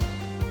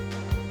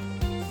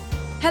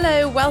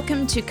Hello,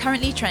 welcome to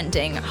Currently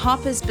Trending,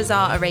 Harper's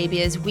Bazaar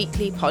Arabia's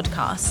weekly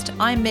podcast.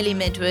 I'm Millie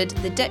Midwood,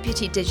 the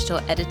Deputy Digital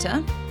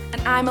Editor.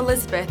 And I'm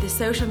Elizabeth, the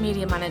Social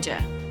Media Manager.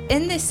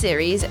 In this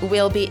series,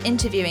 we'll be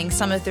interviewing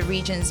some of the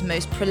region's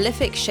most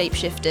prolific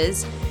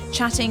shapeshifters,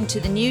 chatting to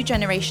the new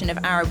generation of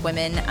Arab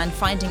women, and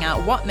finding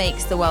out what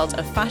makes the world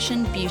of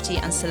fashion, beauty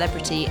and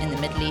celebrity in the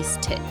Middle East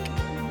tick.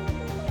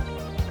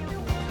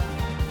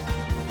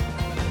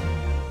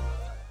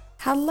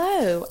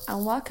 Hello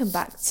and welcome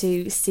back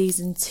to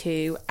Season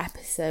 2,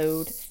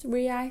 Episode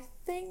 3, I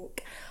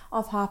think,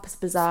 of Harper's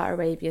Bazaar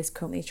Arabia's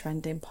Currently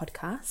Trending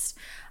podcast.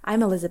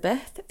 I'm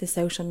Elizabeth, the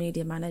Social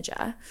Media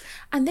Manager,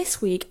 and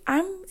this week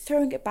I'm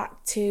throwing it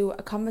back to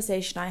a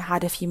conversation I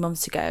had a few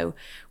months ago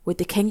with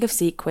the King of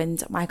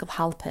Sequins, Michael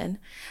Halpin,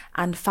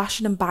 and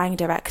Fashion and Buying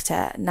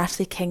Director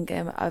Natalie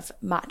Kingham of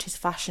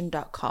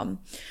MatchesFashion.com,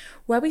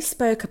 where we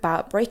spoke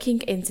about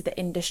breaking into the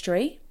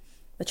industry,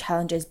 the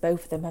challenges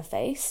both of them have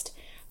faced,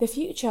 the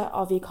future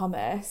of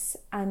e-commerce,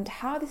 and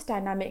how this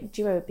dynamic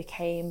duo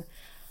became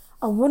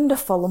a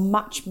wonderful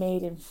match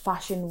made in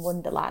fashion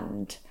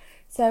wonderland.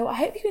 So I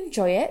hope you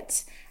enjoy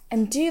it,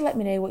 and do let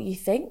me know what you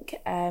think.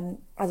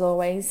 As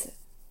always,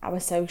 our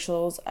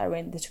socials are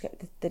in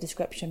the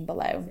description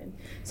below.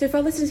 So for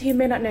our listeners who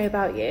may not know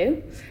about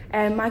you,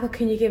 Michael,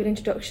 can you give an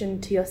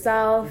introduction to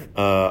yourself?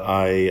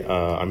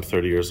 I'm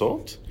 30 years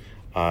old.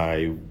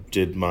 I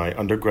did my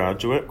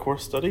undergraduate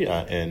course study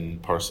in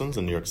Parsons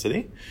in New York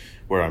City,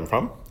 where I'm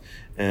from.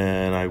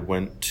 And I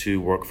went to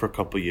work for a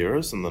couple of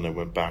years, and then I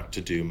went back to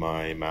do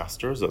my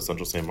master's at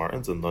Central St.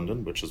 Martin's in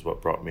London, which is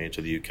what brought me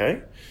to the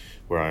UK,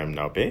 where I am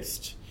now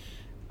based.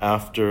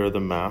 After the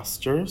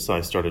master's,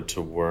 I started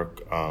to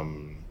work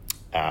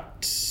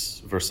at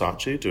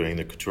Versace doing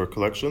the couture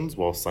collections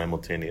while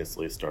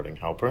simultaneously starting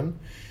Halpern,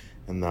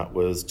 and that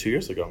was 2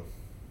 years ago.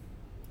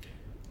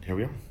 Here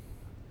we are.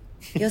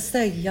 You're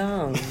so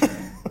young.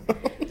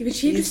 You've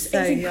achieved, it's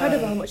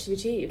incredible how much you've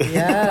achieved.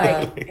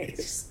 Yeah.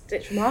 It's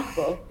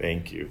remarkable.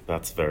 Thank you.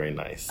 That's very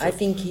nice. I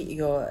think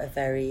you're a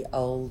very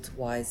old,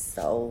 wise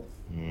soul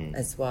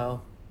as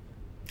well.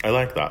 I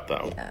like that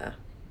though. Yeah.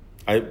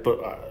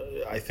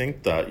 I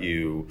think that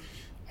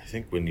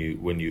when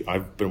you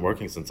I've been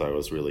working since I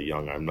was really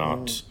young.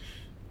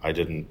 I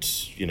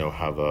didn't,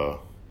 have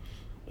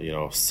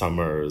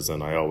summers,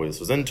 and I always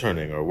was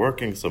interning or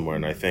working somewhere,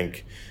 and I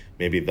think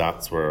maybe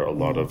that's where a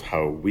lot of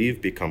how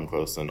we've become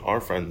close, and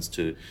our friends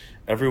too.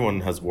 Everyone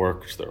has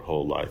worked their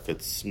whole life.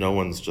 No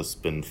one's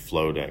just been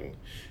floating.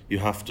 You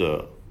have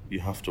to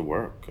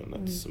work, and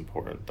it's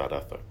important, that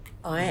ethic.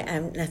 I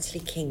am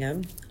Natalie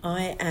Kingham.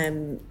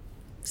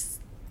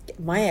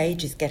 My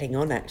age is getting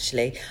on,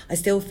 actually. I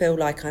still feel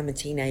like I'm a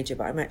teenager,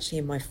 but I'm actually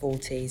in my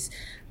 40s.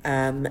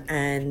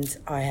 And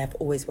I have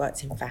always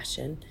worked in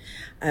fashion,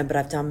 but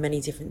I've done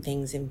many different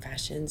things in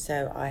fashion.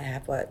 So I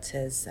have worked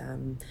as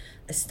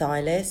a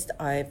stylist.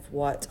 I've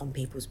worked on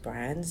people's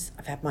brands.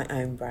 I've had my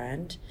own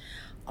brand.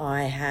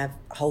 I have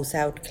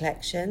wholesaled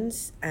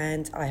collections,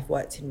 and I've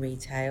worked in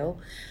retail.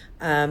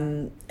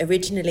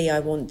 Originally, I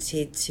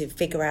wanted to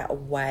figure out a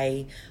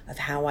way of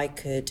how I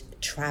could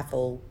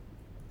travel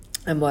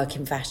and work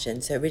in fashion.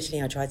 So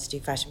originally I tried to do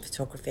fashion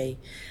photography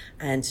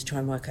and to try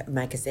and work at a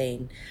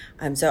magazine.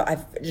 So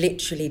I've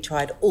literally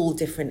tried all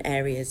different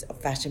areas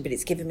of fashion, but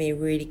it's given me a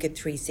really good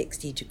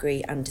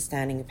 360-degree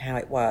understanding of how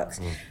it works,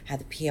 how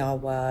the PR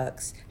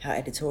works, how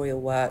editorial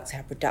works,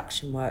 how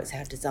production works,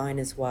 how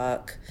designers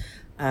work.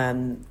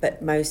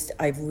 But most,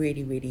 I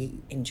really, really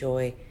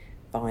enjoy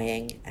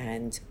buying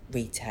and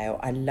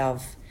retail. I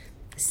love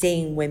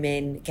seeing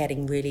women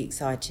getting really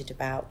excited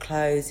about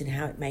clothes and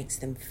how it makes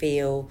them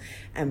feel,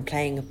 and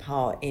playing a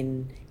part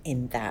in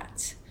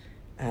that.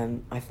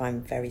 I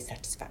find very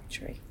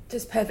satisfactory.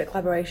 Just perfect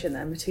collaboration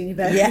then between you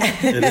both. Yeah.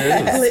 It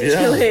is.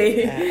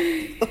 Literally.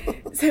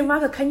 Yeah. So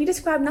Michael, can you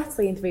describe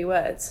Natalie in 3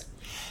 words?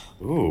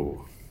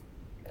 Ooh.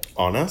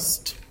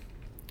 Honest,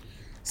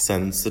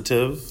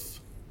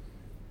 sensitive,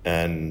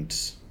 and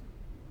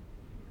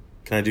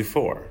can I do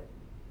 4?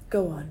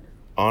 Go on.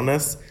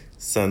 Honest,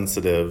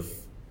 sensitive,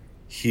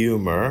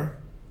 humor,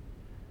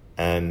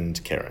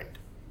 and caring.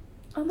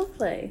 Oh,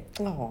 lovely.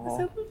 Oh, That's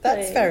so lovely.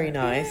 that's very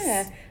nice.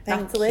 Yeah.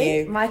 Thank Natalie,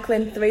 you. Michael,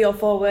 in 3 or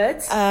 4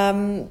 words?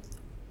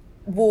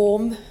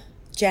 Warm,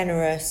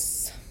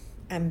 generous,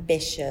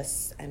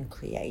 ambitious, and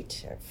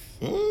creative.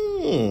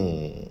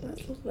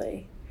 That's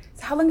lovely.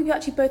 So how long have you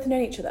actually both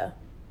known each other?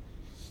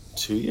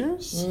 2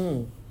 years?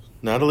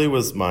 Natalie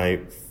was my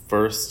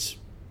first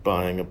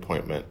buying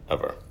appointment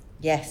ever.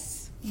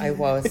 Yes, I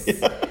was.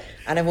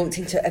 And I walked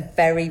into a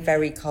very,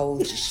 very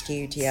cold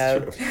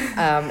studio.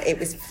 It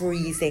was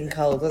freezing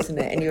cold, wasn't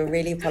it? And you were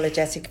really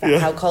apologetic about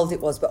how cold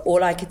it was. But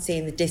all I could see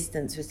in the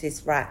distance was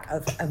this rack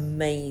of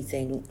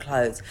amazing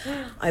clothes.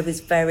 I was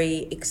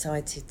very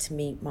excited to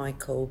meet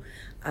Michael.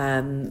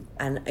 And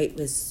it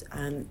was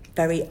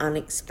very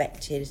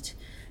unexpected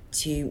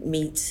to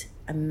meet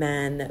a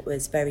man that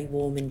was very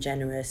warm and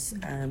generous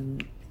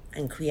and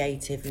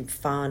creative and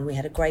fun. We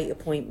had a great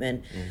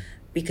appointment.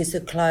 Because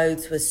the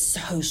clothes were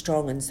so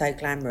strong and so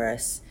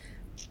glamorous,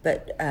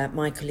 but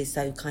Michael is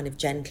so kind of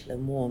gentle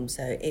and warm.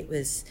 So it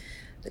was,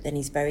 but then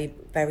he's very,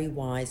 very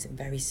wise and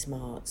very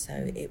smart.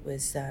 So it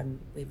was, I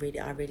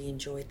really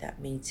enjoyed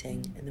that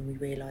meeting. And then we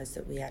realised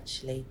that we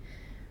actually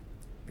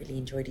really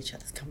enjoyed each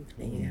other's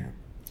company. Yeah.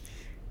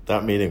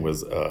 That meeting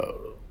was,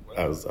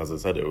 as I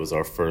said, it was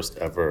our first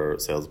ever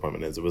sales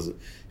appointment. It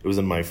was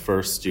in my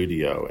first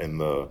studio, in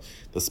the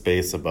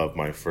space above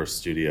my first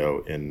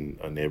studio in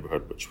a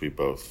neighborhood which we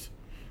both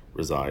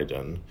reside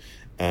in.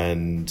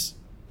 And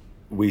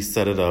we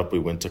set it up. We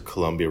went to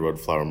Columbia Road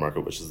Flower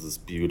Market, which is this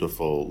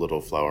beautiful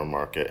little flower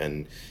market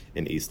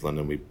in East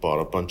London. We bought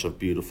a bunch of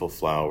beautiful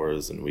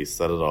flowers and we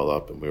set it all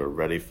up and we were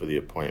ready for the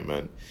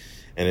appointment.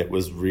 And it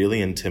was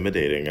really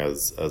intimidating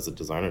as a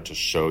designer to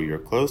show your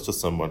clothes to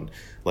someone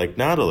like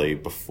Natalie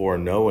before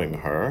knowing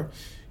her.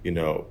 You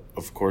know,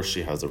 of course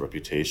she has a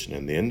reputation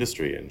in the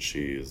industry and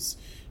she is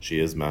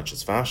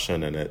Matches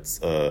Fashion, and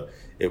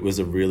it was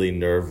a really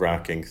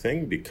nerve-wracking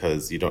thing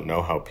because you don't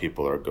know how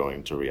people are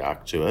going to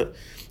react to it.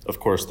 Of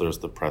course, there's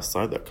the press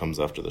side that comes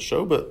after the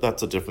show, but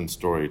that's a different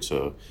story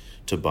to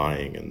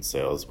buying and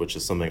sales, which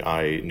is something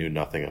I knew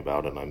nothing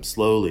about and I'm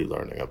slowly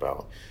learning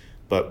about.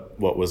 But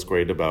what was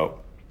great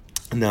about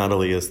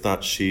Natalie is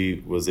that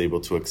she was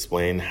able to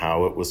explain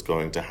how it was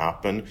going to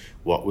happen,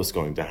 what was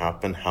going to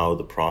happen, how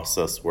the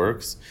process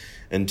works,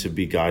 and to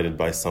be guided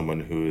by someone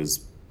who is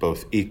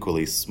both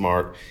equally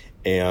smart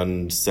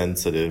and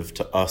sensitive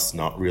to us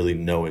not really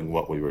knowing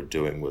what we were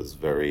doing was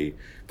very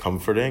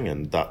comforting,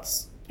 and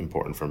that's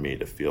important for me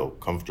to feel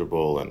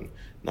comfortable, and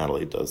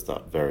Natalie does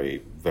that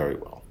very, very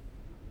well.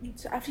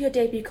 So after your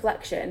debut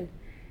collection,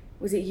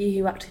 was it you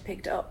who actually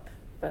picked up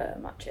the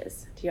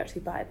Matches? Do you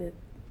actually buy the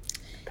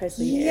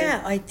personally?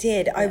 Yeah, I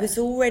did. Yeah. I was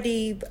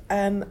already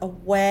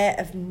aware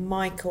of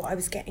Michael. I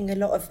was getting a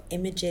lot of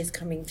images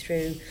coming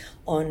through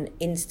on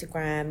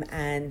Instagram,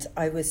 and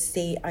I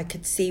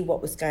could see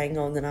what was going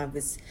on, and I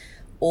was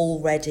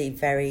already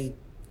very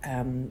how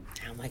am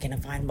I going to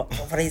find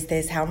what is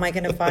this? How am I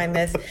going to find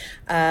this?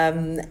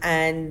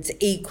 And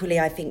equally,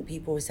 I think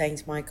people were saying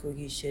to Michael,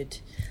 you should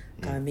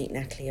go and meet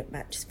Natalie at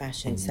Matches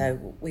Fashion. Mm-hmm.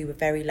 So we were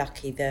very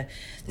lucky. The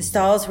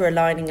stars were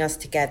aligning us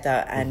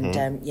together, and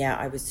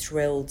I was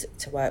thrilled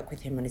to work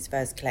with him on his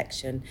first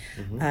collection.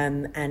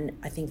 Mm-hmm. And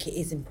I think it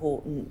is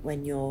important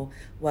when you're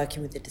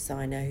working with a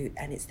designer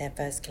and it's their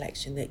first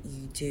collection that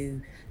you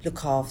do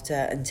look after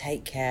and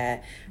take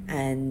care,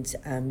 and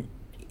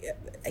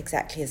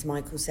exactly as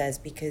Michael says,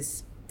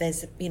 because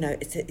there's,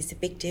 it's a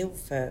big deal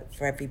for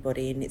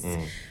everybody, and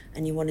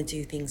and you want to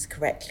do things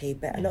correctly,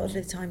 but a lot of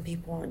the time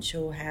people aren't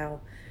sure how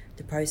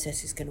the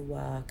process is going to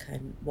work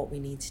and what we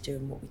need to do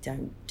and what we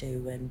don't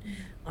do, and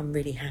I'm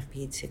really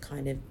happy to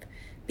kind of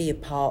be a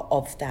part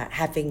of that.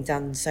 Having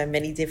done so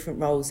many different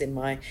roles in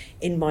my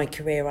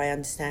career, I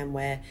understand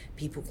where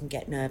people can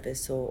get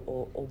nervous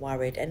or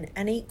worried,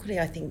 and equally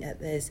I think that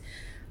there's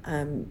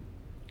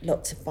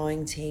lots of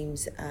buying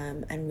teams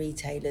and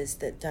retailers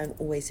that don't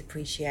always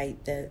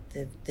appreciate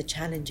the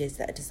challenges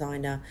that a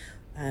designer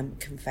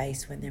can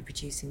face when they're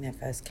producing their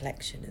first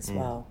collection as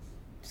well.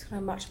 It's kind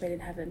of much made in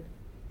heaven.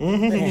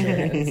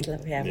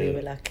 Yeah, we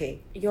were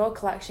lucky. Your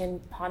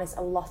collection harnessed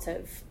a lot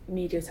of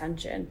media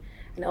attention,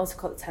 and it also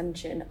caught the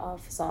attention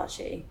of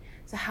Versace.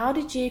 So how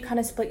did you kind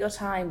of split your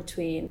time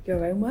between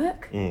your own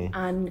work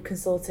and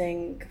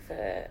consulting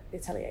for the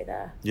atelier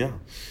there? Yeah.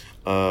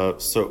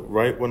 So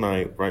right when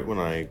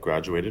I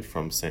graduated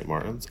from St.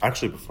 Martin's,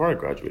 actually before I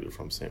graduated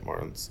from St.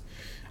 Martin's,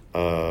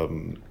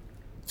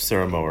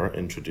 Sarah Mower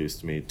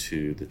introduced me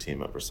to the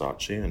team at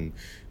Versace, and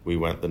we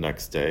went the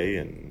next day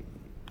and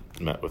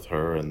met with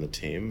her and the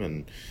team,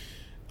 and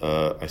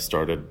I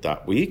started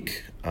that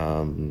week.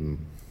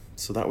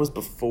 So that was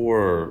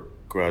before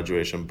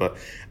graduation, but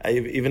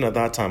even at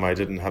that time I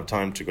didn't have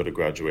time to go to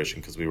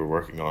graduation because we were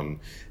working on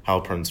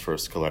Halpern's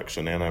first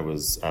collection and I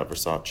was at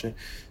Versace,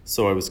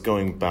 so I was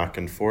going back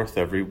and forth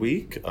every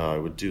week. I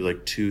would do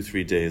like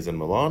 2-3 days in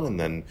Milan and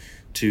then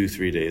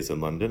 2-3 days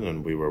in London,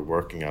 and we were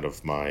working out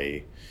of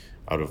my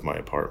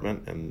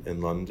apartment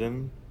in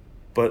London.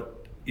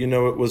 But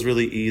it was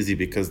really easy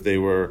because they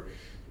were,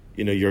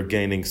 you're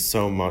gaining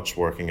so much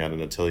working at an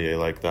atelier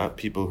like that,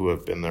 people who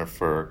have been there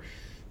for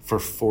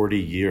 40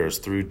 years,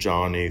 through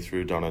Johnny,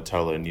 through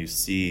Donatella, and you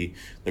see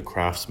the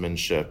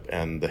craftsmanship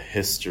and the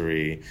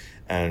history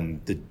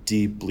and the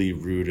deeply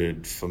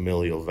rooted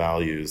familial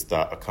values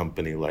that a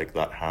company like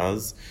that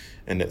has.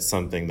 And it's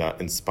something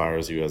that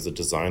inspires you as a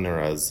designer,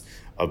 as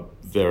a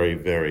very,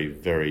 very,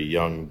 very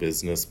young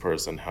business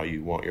person, how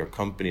you want your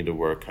company to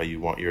work, how you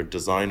want your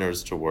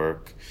designers to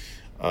work.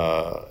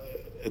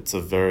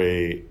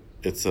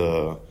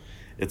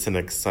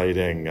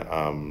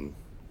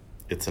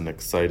 It's an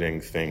exciting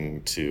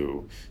thing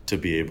to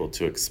be able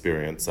to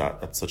experience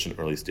at such an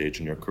early stage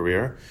in your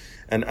career.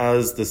 And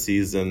as the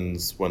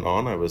seasons went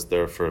on, I was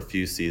there for a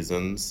few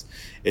seasons,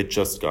 it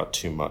just got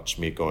too much,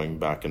 me going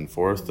back and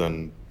forth.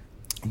 And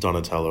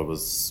Donatella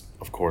was,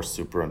 of course,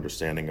 super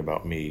understanding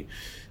about me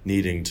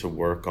needing to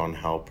work on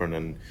Halpern.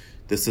 And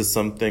this is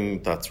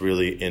something that's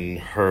really in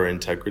her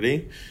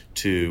integrity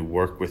to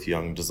work with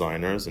young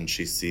designers, and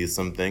she sees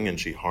something and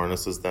she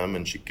harnesses them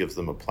and she gives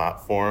them a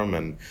platform,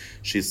 and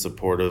she's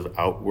supportive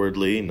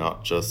outwardly,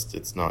 not just,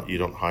 it's not, you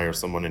don't hire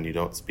someone and you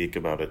don't speak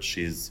about it.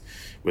 She's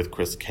with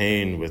Chris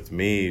Kane, with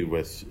me,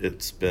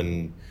 it's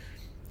been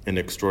an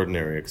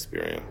extraordinary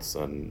experience,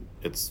 and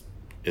it's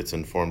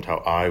informed how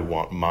I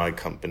want my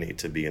company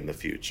to be in the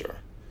future.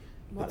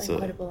 What an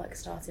incredible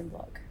starting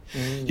block.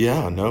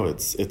 Yeah, no,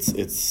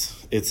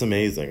 it's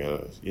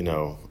amazing. You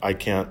know, I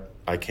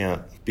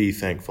can't be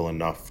thankful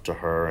enough to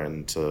her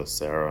and to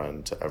Sarah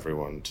and to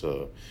everyone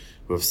who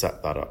have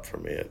set that up for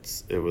me.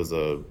 It was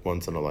a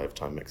once in a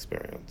lifetime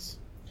experience.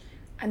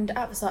 And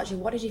at Versace,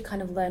 what did you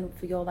kind of learn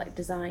for your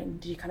design?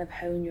 Did you kind of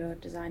hone your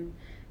design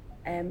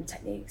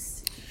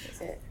techniques?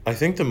 I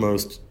think the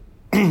most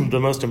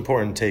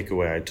important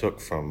takeaway I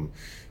took from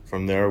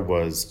there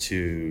was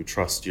to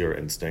trust your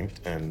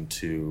instinct and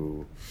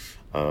to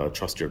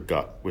trust your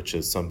gut, which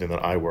is something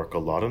that I work a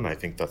lot on. I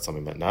think that's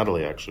something that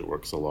Natalie actually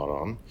works a lot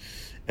on.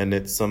 And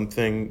it's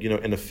something,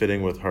 in a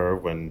fitting with her,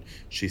 when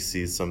she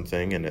sees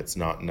something and it's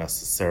not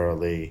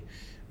necessarily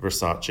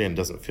Versace and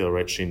doesn't feel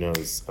right, she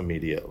knows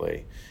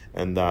immediately.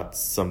 And that's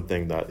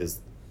something that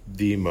is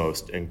the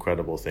most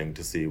incredible thing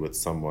to see with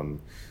someone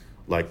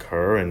like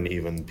her, and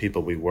even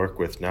people we work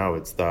with now.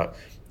 It's that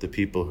the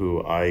people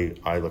who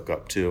I look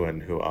up to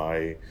and who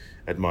I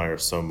admire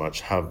so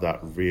much have that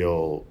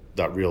real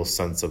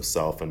sense of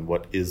self and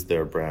what is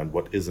their brand,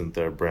 what isn't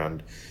their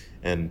brand,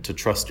 and to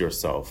trust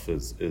yourself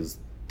is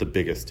the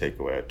biggest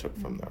takeaway I took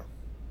from there.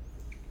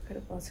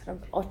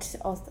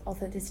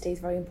 Authenticity is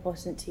very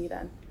important to you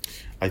then?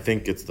 I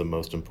think it's the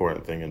most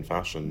important thing in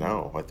fashion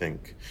now. I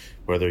think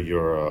whether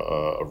you're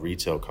a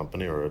retail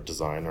company or a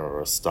designer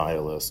or a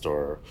stylist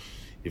or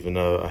even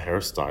a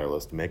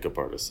hairstylist, makeup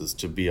artist, is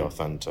to be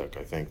authentic.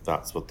 I think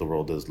that's what the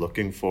world is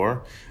looking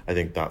for. I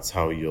think that's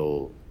how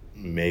you'll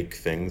make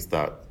things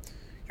that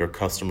your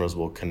customers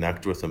will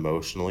connect with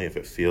emotionally. If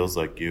it feels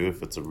like you,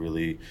 if it's a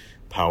really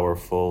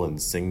powerful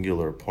and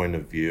singular point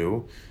of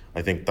view,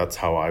 I think that's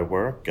how I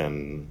work.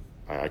 And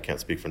I can't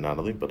speak for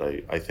Natalie, but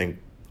I think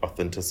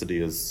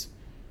authenticity is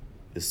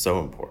so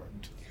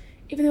important.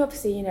 Even though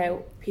obviously,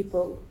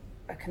 people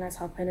recognize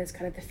Harper as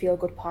kind of the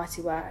feel-good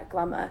party wear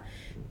glamour,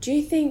 do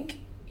you think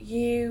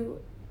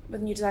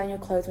when you design your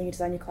clothes, when you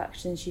design your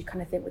collections, you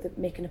kind of think with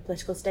making a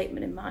political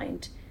statement in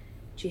mind?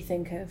 Do you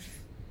think of...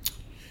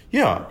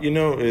 Yeah,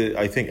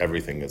 I think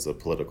everything is a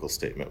political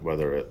statement,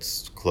 whether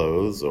it's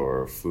clothes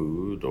or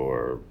food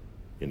or,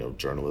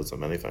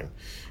 journalism, anything.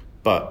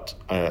 But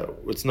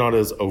it's not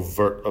as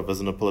overt as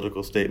in a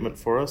political statement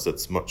for us.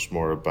 It's much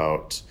more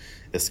about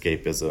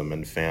escapism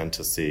and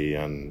fantasy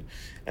and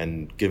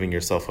giving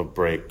yourself a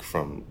break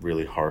from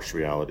really harsh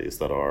realities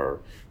that are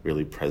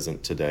really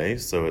present today.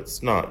 So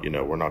it's not,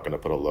 we're not going to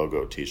put a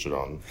logo T-shirt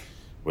on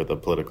with a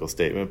political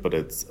statement, but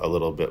it's a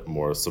little bit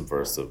more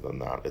subversive than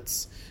that.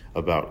 It's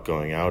about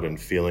going out and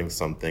feeling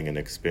something and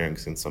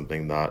experiencing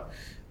something that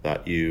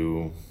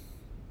will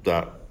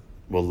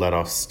let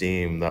off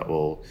steam, that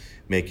will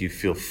make you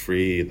feel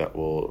free, that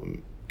will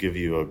give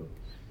you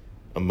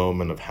a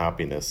moment of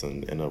happiness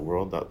in a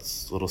world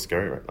that's a little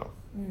scary right now.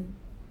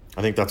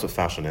 I think that's what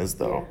fashion is,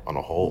 though, on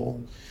a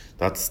whole.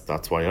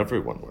 That's why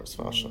everyone wears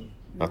fashion.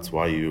 That's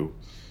why you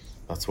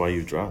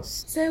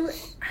dress. So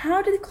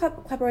how did the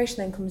collaboration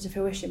then come to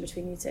fruition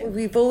between you two?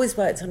 We've always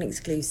worked on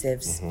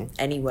exclusives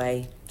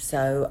anyway.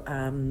 So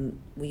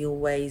we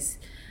always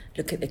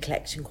look at the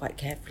collection quite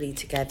carefully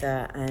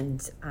together,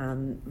 and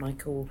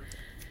Michael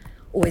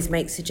always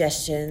makes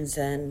suggestions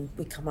and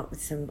we come up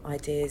with some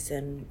ideas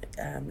and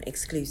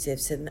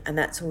exclusives, and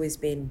that's always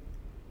been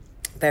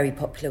very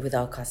popular with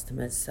our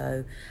customers.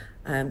 So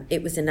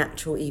it was a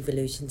natural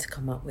evolution to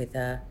come up with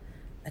a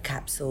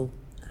capsule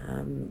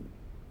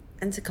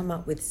and to come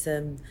up with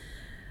some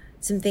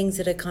things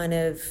that are kind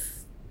of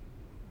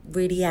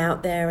really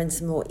out there and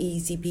some more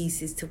easy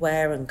pieces to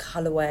wear and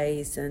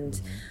colorways. And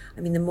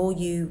I mean, the more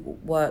you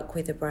work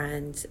with a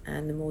brand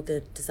and the more the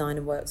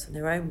designer works on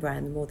their own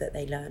brand, the more that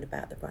they learn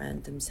about the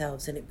brand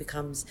themselves, and it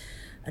becomes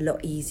a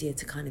lot easier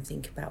to kind of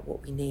think about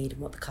what we need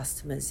and what the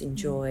customers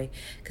enjoy.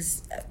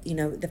 Because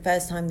the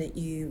first time that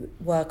you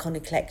work on a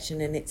collection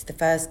and it's the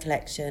first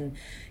collection,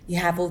 you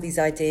have all these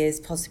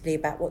ideas possibly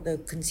about what the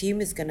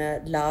consumer's going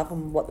to love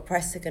and what the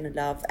press are going to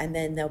love, and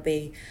then there'll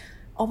be,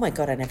 oh my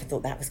God, I never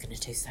thought that was going to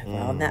do so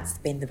well. And that's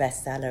been the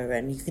bestseller.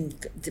 And you can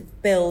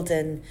build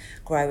and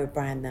grow a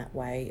brand that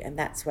way. And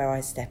that's where I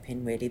step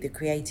in, really. The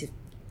creative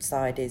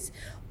side is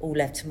all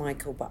left to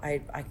Michael, but I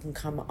can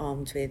come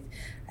armed with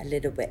a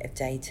little bit of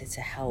data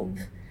to help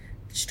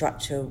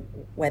structure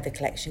where the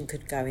collection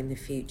could go in the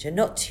future.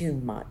 Not too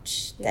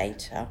much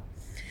data.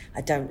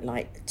 I don't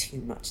like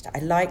too much. I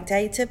like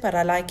data, but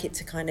I like it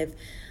to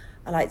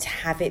I like to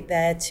have it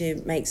there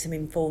to make some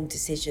informed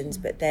decisions,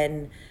 but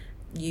then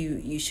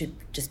you should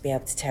just be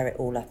able to tear it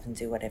all up and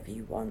do whatever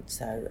you want.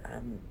 So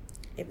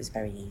it was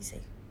very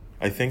easy.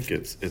 I think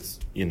it's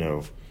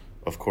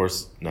of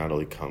course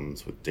Natalie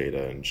comes with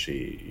data, and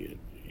she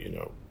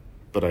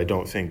but I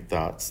don't think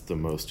that's the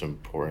most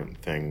important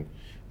thing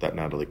that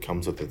Natalie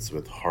comes with. It's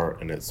with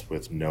heart, and it's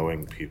with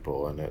knowing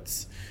people, and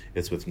it's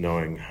with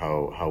knowing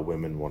how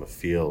women want to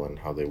feel and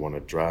how they want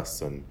to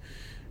dress. And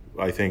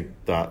I think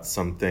that's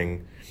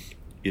something,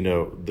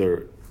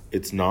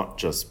 it's not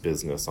just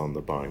business on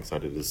the buying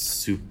side. It is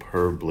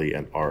superbly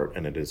an art,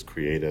 and it is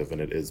creative,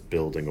 and it is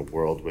building a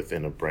world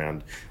within a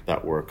brand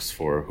that works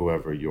for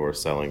whoever you're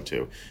selling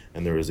to.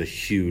 And there is a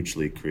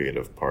hugely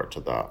creative part to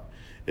that.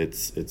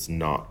 It's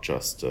not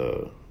just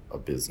a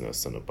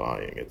business and a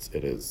buying. It's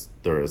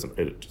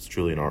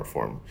truly an art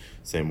form.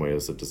 Same way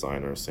as a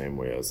designer, same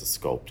way as a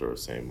sculptor,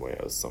 same way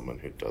as someone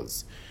who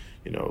does,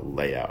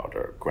 layout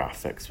or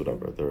graphics,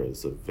 whatever. There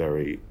is a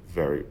very,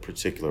 very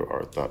particular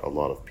art that a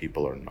lot of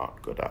people are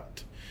not good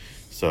at.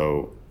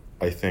 So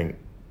I think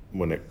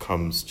when it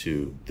comes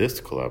to this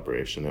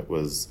collaboration, it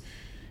was,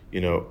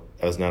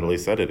 as Natalie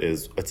said,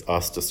 it's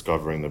us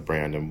discovering the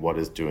brand and what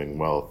is doing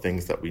well,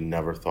 things that we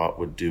never thought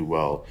would do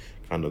well,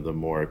 kind of the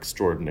more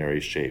extraordinary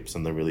shapes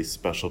and the really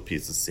special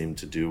pieces seem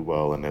to do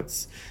well. And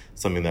it's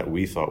something that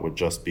we thought would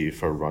just be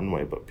for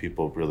runway, but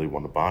people really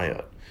want to buy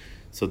it.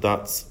 So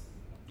that's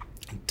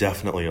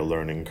definitely a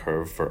learning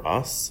curve for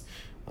us.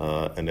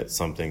 And it's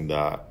something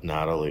that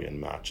Natalie and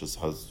Matches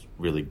has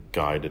really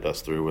guided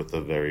us through with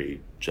a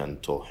very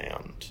gentle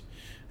hand.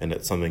 And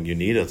it's something you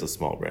need as a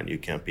small brand. You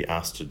can't be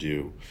asked to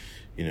do,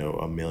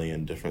 a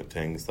million different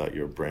things that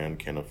your brand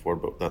can't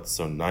afford. But that's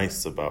so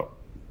nice about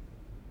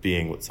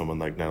being with someone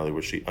like Natalie,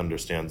 where she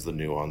understands the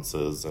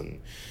nuances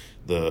and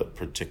the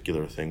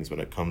particular things when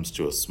it comes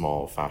to a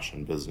small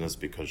fashion business,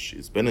 because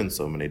she's been in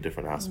so many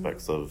different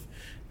aspects of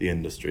the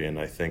industry. And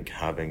I think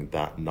having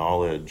that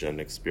knowledge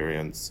and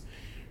experience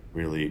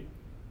really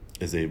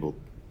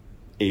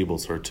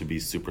enables her to be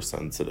super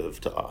sensitive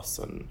to us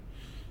and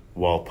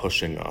while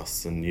pushing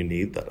us, and you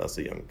need that as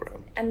a young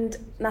brand. And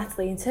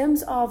Natalie, in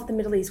terms of the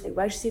Middle East,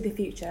 where do you see the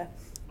future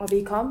of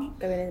e-com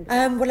going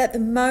in? Well, at the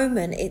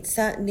moment, it's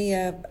certainly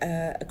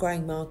a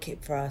growing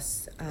market for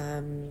us,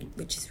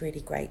 which is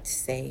really great to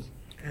see.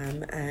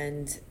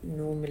 And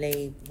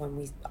normally,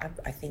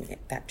 I think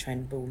that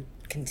trend will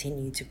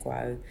continue to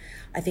grow.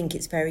 I think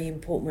it's very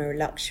important. We're a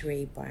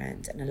luxury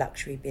brand and a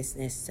luxury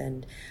business,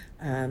 and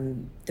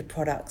the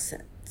product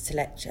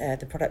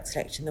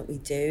selection that we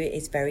do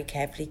is very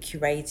carefully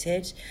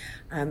curated.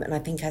 And I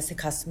think as the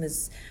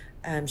customers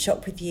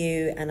shop with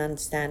you and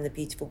understand the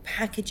beautiful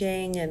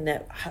packaging, and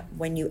that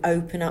when you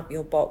open up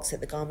your box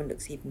that the garment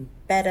looks even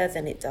better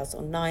than it does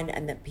online,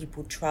 and that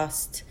people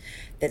trust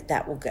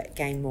that will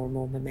gain more and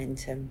more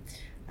momentum.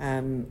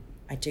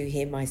 I do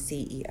hear my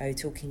CEO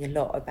talking a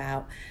lot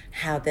about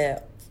how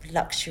the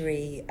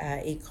luxury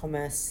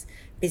e-commerce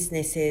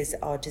businesses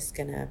are just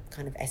going to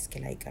kind of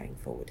escalate going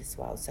forward as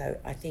well. So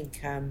I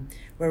think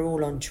we're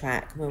all on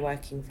track, and we're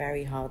working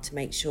very hard to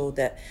make sure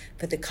that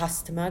for the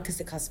customer, because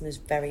the customer is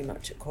very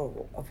much at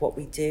core of what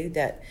we do,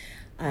 that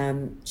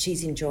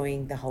she's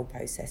enjoying the whole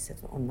process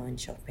of online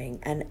shopping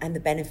and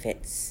the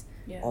benefits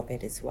of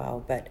it as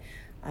well. But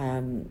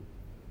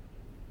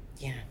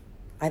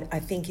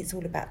I think it's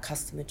all about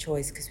customer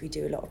choice, because we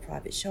do a lot of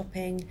private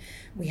shopping.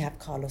 We have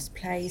Carlos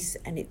Place,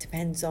 and it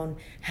depends on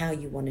how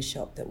you want to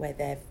shop, that we're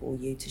there for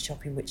you to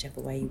shop in whichever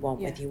way you want,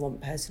 whether you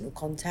want personal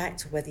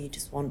contact or whether you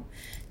just want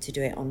to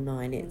do it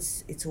online.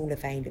 It's all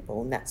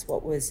available, and that's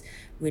what was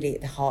really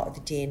at the heart of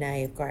the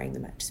DNA of growing the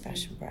Matches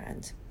fashion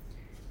brand.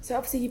 So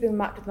obviously you've been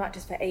with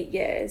Matches for 8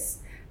 years,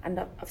 and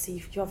obviously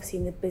you've obviously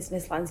seen the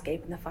business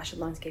landscape and the fashion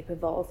landscape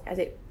evolve. Has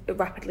it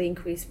rapidly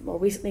increased more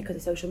recently because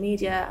of social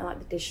media and like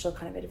the digital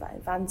kind of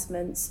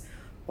advancements,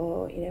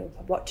 or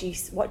what do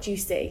you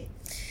see?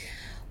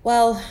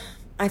 Well,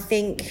 I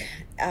think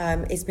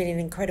it's been an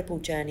incredible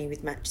journey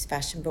with Matches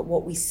fashion, but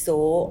what we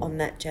saw on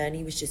that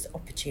journey was just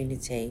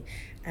opportunity,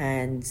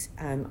 and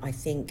I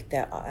think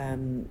that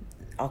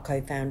our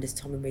co-founders,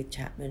 Tom and Ruth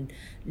Chapman,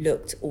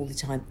 looked all the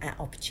time at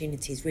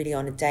opportunities, really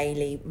on a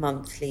daily,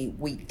 monthly,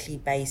 weekly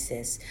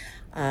basis.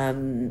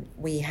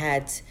 We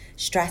had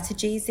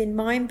strategies in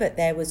mind, but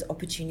there was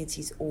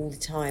opportunities all the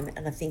time.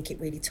 And I think it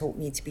really taught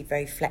me to be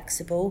very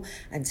flexible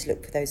and to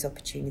look for those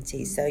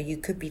opportunities. So you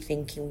could be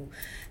thinking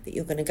that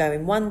you're going to go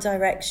in one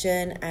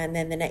direction, and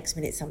then the next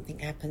minute something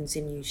happens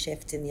and you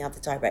shift in the other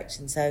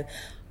direction. So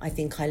I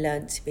think I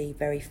learned to be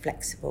very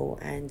flexible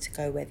and to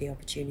go where the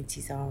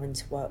opportunities are and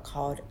to work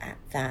hard at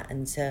that.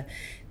 And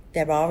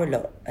there are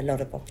a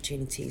lot of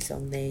opportunities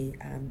on the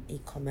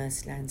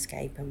e-commerce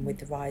landscape, and with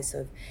the rise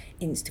of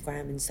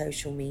Instagram and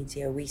social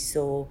media, we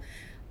saw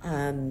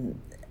lots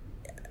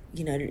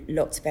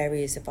of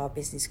areas of our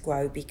business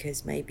grow,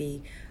 because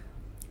maybe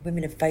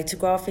women are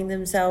photographing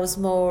themselves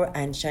more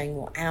and showing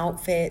more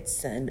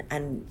outfits, and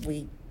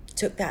we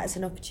took that as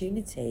an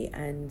opportunity.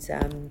 And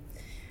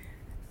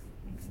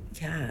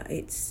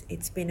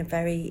it's been a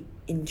very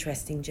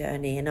interesting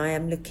journey, and I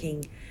am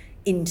looking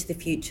into the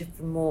future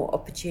for more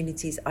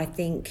opportunities. I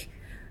think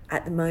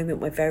at the moment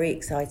we're very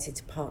excited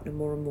to partner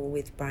more and more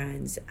with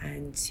brands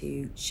and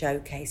to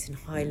showcase and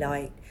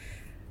highlight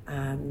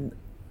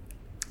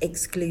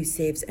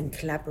exclusives and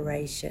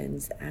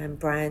collaborations and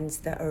brands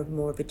that are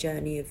more of a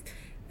journey of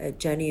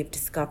journey of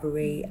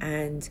discovery,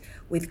 and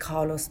with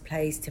Carlos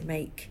Place to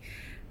make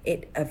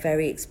it a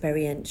very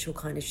experiential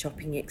kind of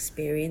shopping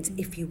experience.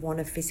 If you want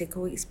a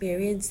physical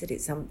experience, that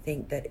it's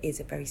something that is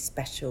a very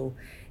special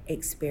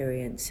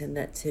experience, and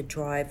that to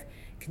drive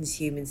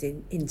consumers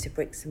into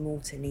bricks and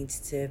mortar needs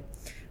to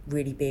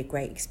really be a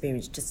great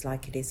experience, just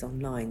like it is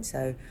online.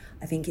 So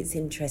I think it's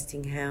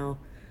interesting how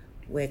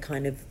we're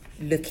kind of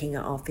looking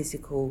at our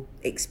physical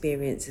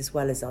experience as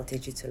well as our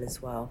digital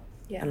as well.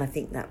 Yeah. And I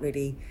think that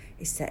really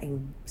is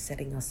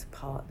setting us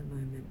apart at the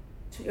moment.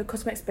 So your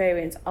customer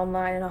experience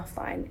online and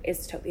offline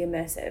is totally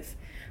immersive.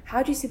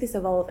 How do you see this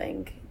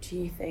evolving? Do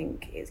you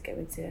think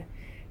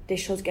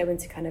digital's going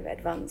to kind of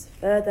advance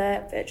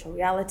further, virtual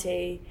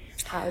reality?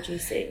 How do you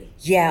see?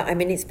 Yeah, I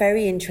mean, it's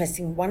very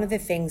interesting. One of the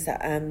things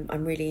that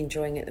I'm really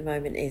enjoying at the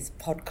moment is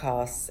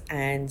podcasts,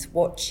 and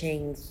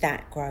watching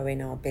that grow in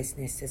our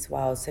business as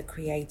well. So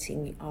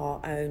creating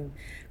our own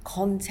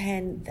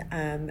content,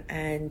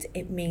 and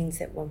it means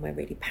that when we're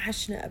really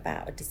passionate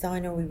about a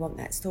designer, we want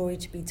that story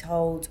to be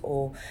told,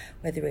 or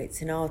whether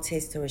it's an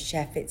artist or a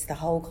chef, it's the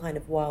whole kind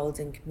of world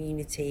and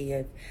community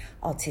of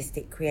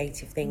artistic,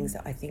 creative things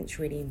that I think is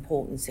really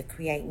important. So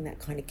creating that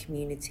kind of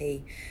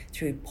community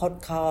through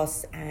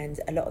podcasts, and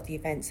a lot of the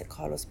events at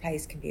Carlos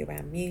Place can be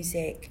around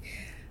music,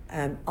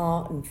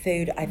 art and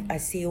food. I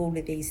see all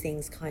of these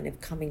things kind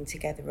of coming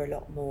together a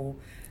lot more.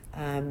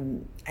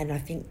 And I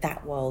think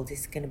that world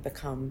is going to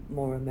become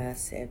more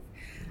immersive.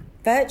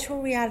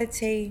 Virtual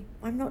reality,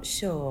 I'm not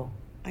sure.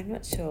 It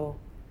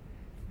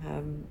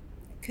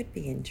could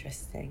be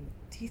interesting.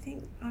 Do you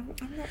think? I'm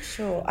not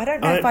sure. I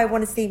don't know if I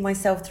want to see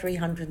myself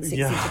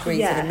 360 degrees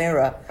in a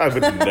mirror. I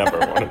would never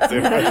want to see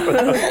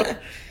myself.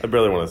 I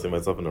barely want to see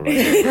myself in a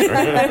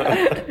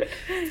mirror.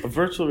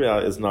 Virtual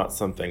reality is not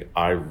something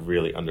I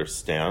really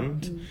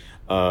understand.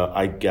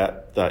 I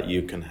get that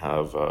you can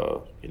have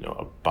a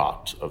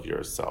bot of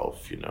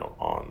yourself,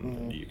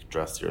 on, you can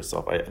dress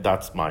yourself.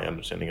 That's my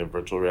understanding of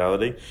virtual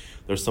reality.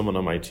 There's someone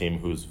on my team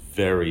who's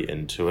very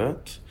into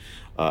it,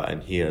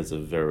 and he has a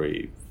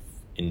very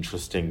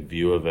interesting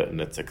view of it, and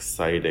it's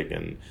exciting,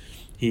 and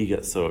he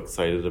gets so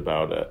excited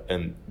about it.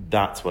 And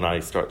that's when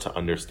I start to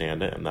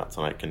understand it, and that's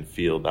when I can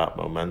feel that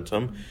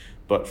momentum.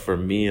 But for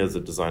me as a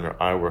designer,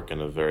 I work in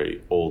a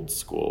very old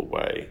school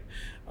way.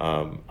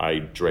 I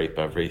drape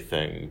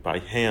everything by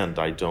hand.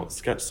 I don't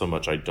sketch so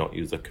much. I don't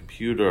use a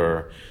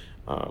computer.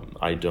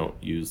 I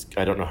don't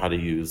know how to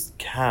use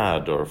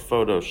CAD or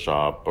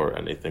Photoshop or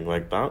anything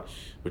like that,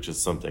 which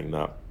is something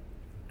that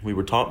we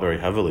were taught very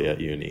heavily at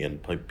uni,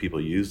 and people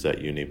used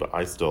at uni. But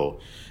I still,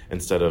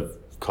 instead of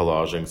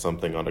collaging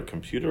something on a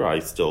computer, I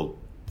still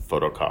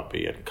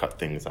photocopy and cut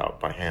things out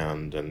by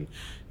hand and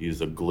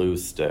use a glue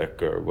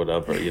stick or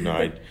whatever.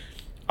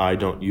 I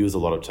don't use a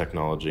lot of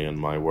technology in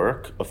my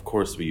work. Of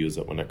course, we use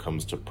it when it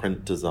comes to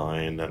print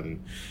design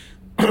and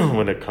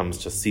when it comes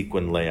to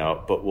sequin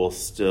layout, but we'll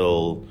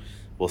still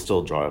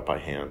draw it by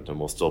hand, and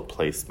we'll still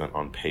placement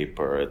on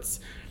paper.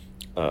 It's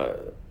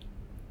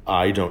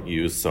I don't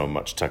use so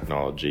much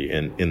technology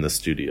in the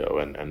studio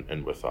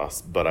and with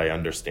us, but I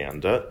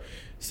understand it.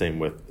 Same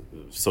with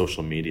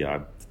social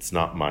media. It's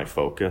not my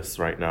focus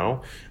right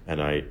now,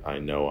 and I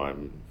know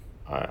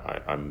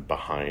I'm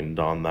behind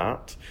on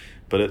that.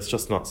 But it's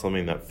just not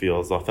something that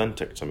feels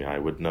authentic to me. I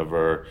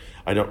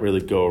don't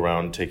really go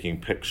around taking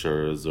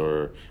pictures,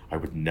 or I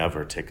would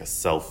never take a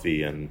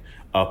selfie and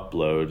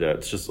upload it.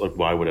 It's just like,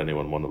 why would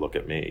anyone want to look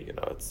at me?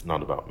 It's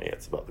not about me.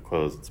 It's about the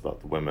clothes. It's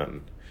about the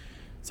women.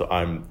 So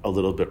I'm a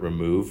little bit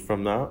removed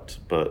from that,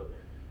 but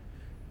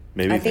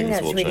maybe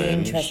things will change. I think that's really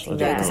interesting,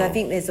 though, because I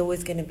think there's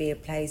always going to be a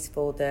place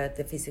for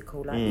the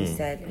physical, like you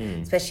said,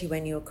 especially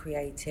when you're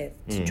creative,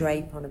 to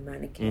drape on a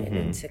mannequin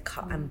and to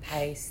cut and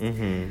paste.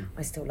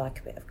 I still like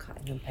a bit of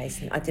cutting and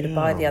pasting. I did a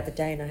buy the other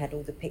day, and I had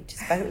all the pictures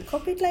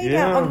photocopied laid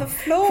out on the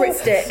floor.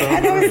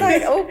 And I was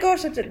like, oh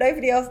gosh,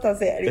 nobody else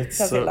does it. And it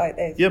does it like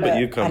this. Yeah, but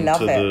you come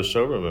to the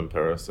showroom in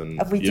Paris, and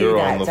you're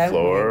on the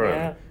floor,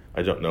 and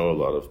I don't know a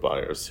lot of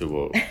buyers who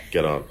will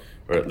get on,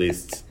 or at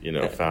least,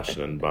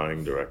 fashion and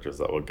buying directors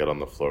that will get on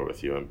the floor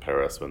with you in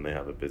Paris when they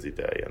have a busy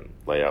day and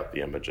lay out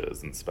the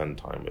images and spend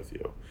time with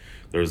you.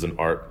 There's an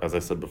art, as I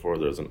said before,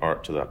 there's an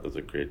art to that. There's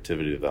a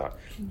creativity to that.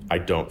 I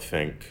don't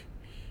think,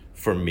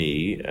 for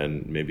me,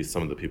 and maybe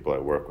some of the people I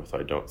work with,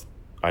 I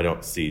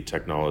don't see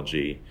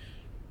technology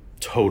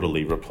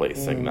totally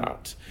replacing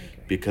that.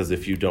 Because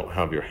if you don't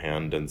have your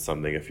hand in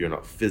something, if you're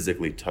not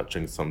physically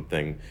touching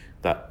something,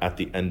 that at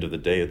the end of the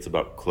day, it's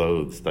about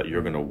clothes that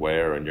you're going to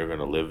wear and you're going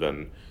to live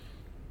in.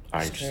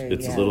 It's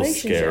a little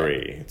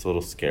scary. It's a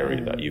little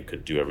scary that you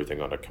could do everything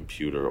on a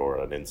computer or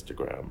an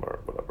Instagram or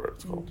whatever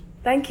it's called.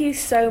 Thank you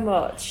so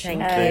much. Thank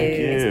you.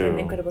 It's been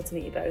incredible to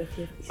meet you both.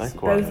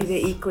 Likewise. Both of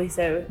you equally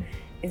so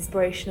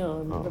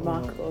inspirational and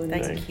remarkable. And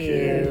Thank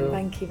you.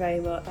 Thank you very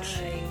much.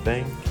 Bye.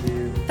 Thank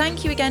you.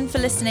 Thank you again for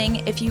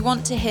listening. If you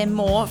want to hear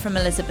more from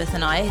Elizabeth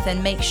and I,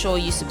 then make sure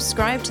you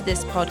subscribe to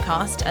this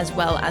podcast, as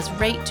well as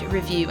rate,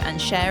 review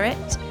and share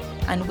it.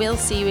 And we'll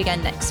see you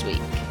again next week.